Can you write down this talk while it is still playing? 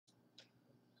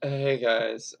Hey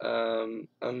guys, I'm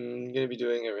gonna be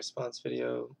doing a response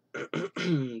video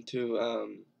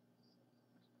to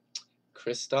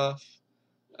Christoff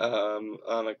on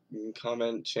a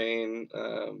comment chain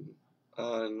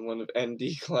on one of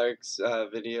ND Clark's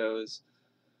videos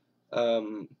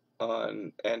um,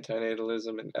 on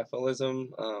antinatalism and efilism.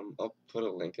 I'll put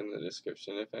a link in the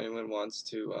description if anyone wants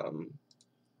to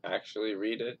actually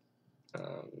read it.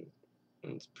 Um,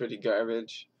 it's pretty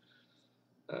garbage.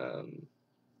 Um,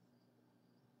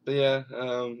 but yeah,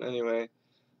 anyway.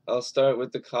 I'll start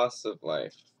with the cost of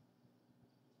life.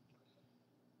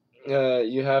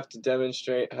 You have to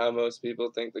demonstrate how most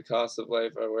people think the costs of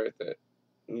life are worth it.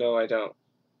 No, I don't.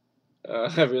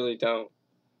 I really don't.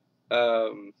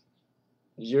 Um,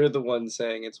 you're the one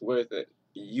saying it's worth it.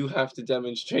 You have to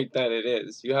demonstrate that it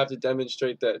is. You have to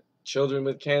demonstrate that children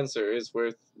with cancer is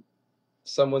worth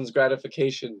someone's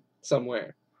gratification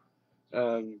somewhere.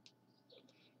 Um,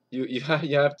 you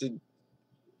have to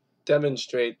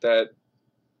demonstrate that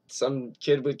some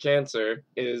kid with cancer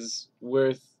is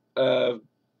worth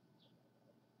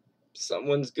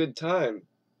someone's good time.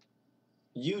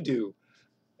 You do.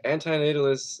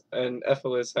 Antinatalists and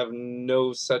efilists have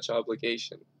no such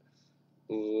obligation,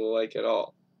 like at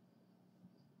all.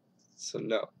 So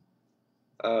no.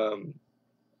 Um,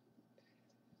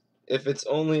 if it's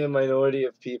only a minority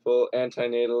of people,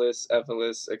 antinatalists,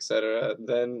 efilists, etc.,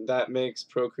 then that makes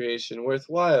procreation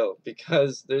worthwhile,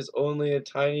 because there's only a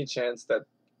tiny chance that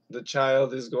the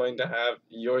child is going to have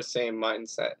your same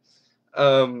mindset.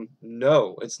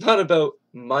 No, it's not about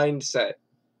mindset,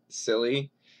 silly.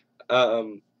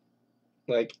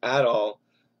 Like at all.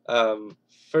 Um,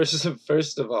 first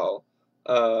of all,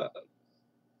 uh,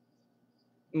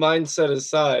 mindset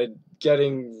aside,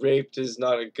 getting raped is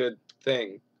not a good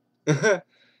thing.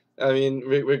 I mean,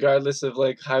 regardless of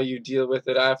like how you deal with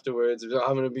it afterwards,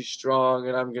 I'm gonna be strong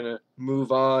and I'm gonna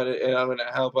move on and I'm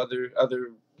gonna help other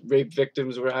rape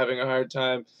victims who are having a hard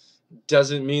time.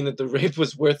 Doesn't mean that the rape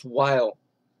was worthwhile.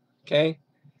 Okay,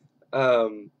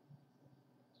 um,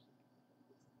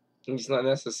 it's not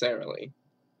necessarily,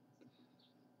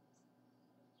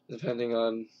 depending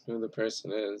on who the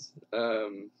person is.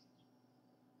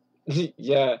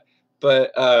 Yeah,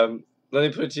 but let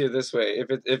me put it to you this way: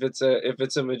 if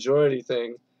it's a majority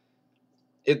thing,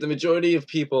 if the majority of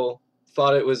people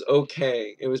thought it was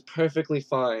okay, it was perfectly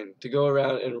fine to go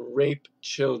around and rape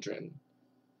children,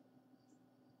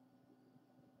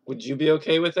 would you be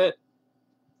okay with it?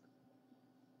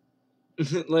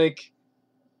 Like,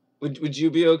 would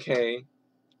you be okay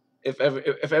if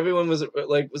everyone was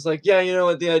like, yeah, you know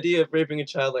what, the idea of raping a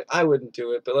child, like, I wouldn't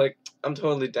do it, but like, I'm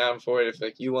totally down for it if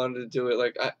like you wanted to do it,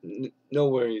 like, no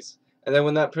worries. And then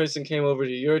when that person came over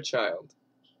to your child,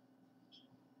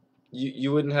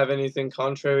 you wouldn't have anything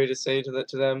contrary to say to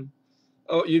them?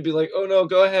 Oh, you'd be like, oh no,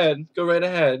 go ahead, go right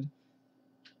ahead.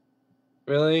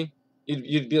 Really?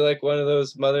 You'd be like one of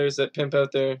those mothers that pimp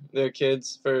out their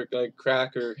kids for like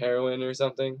crack or heroin or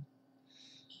something.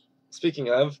 Speaking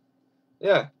of,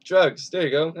 yeah, drugs. There you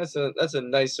go. That's a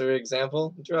nicer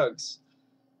example. Drugs.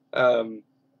 Um,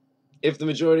 if the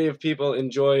majority of people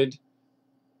enjoyed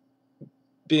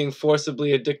being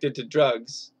forcibly addicted to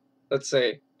drugs, let's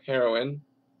say heroin,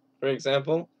 for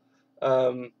example,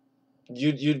 um,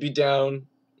 you'd be down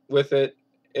with it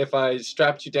if I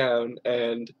strapped you down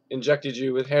and injected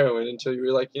you with heroin until you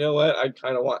were like, you know what, I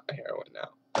kind of want the heroin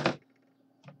now.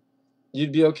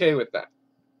 You'd be okay with that.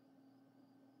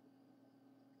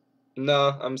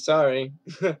 No, I'm sorry.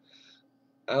 I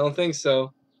don't think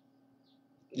so.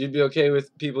 You'd be okay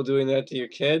with people doing that to your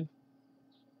kid?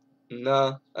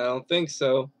 No, I don't think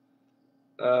so.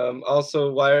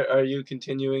 Also, why are you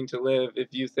continuing to live if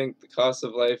you think the costs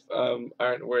of life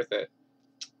aren't worth it?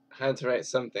 I had to write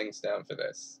some things down for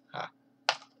this. Ha.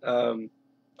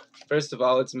 First of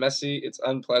all, it's messy, it's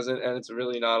unpleasant, and it's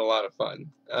really not a lot of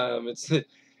fun. It's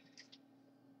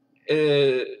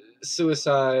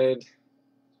suicide.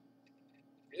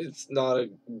 It's not a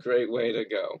great way to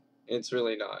go. It's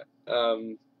really not.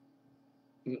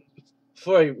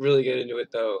 Before I really get into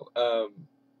it, though,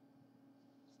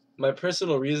 my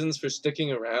personal reasons for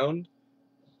sticking around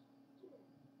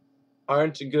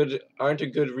aren't a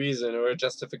good reason or a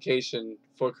justification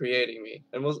for creating me,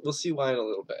 and we'll see why in a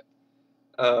little bit.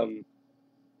 Um,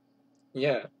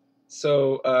 yeah.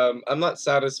 So I'm not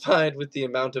satisfied with the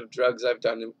amount of drugs I've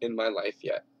done in my life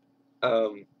yet.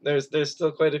 There's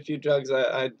still quite a few drugs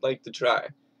I'd like to try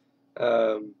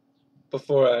um,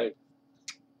 before I,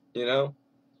 you know.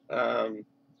 Um,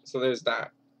 so there's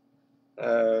that.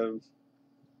 Um,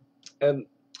 and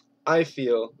I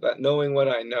feel that knowing what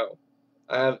I know,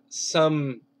 I have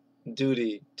some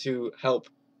duty to help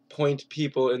point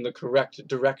people in the correct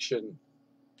direction,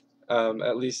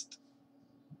 at least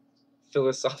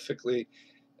philosophically,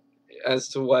 as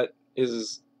to what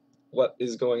is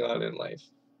going on in life.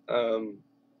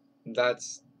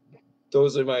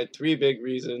 Those are my 3 big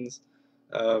reasons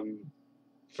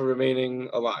for remaining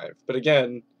alive. But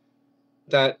again,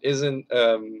 that isn't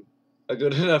a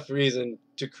good enough reason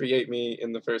to create me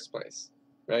in the first place,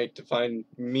 right? To find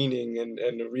meaning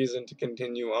and a reason to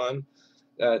continue on.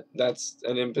 That's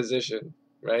an imposition,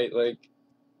 right? Like,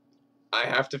 I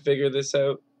have to figure this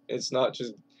out. It's not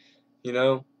just, you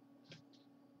know,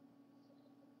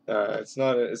 it's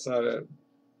not a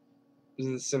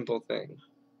simple thing.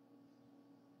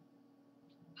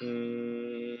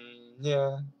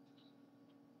 Yeah.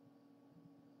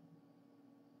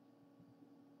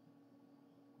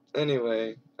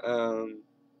 Anyway, have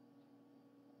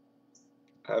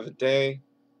a day.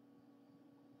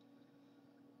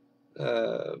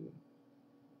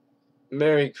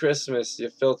 Merry Christmas, you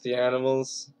filthy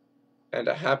animals, and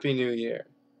a Happy New Year.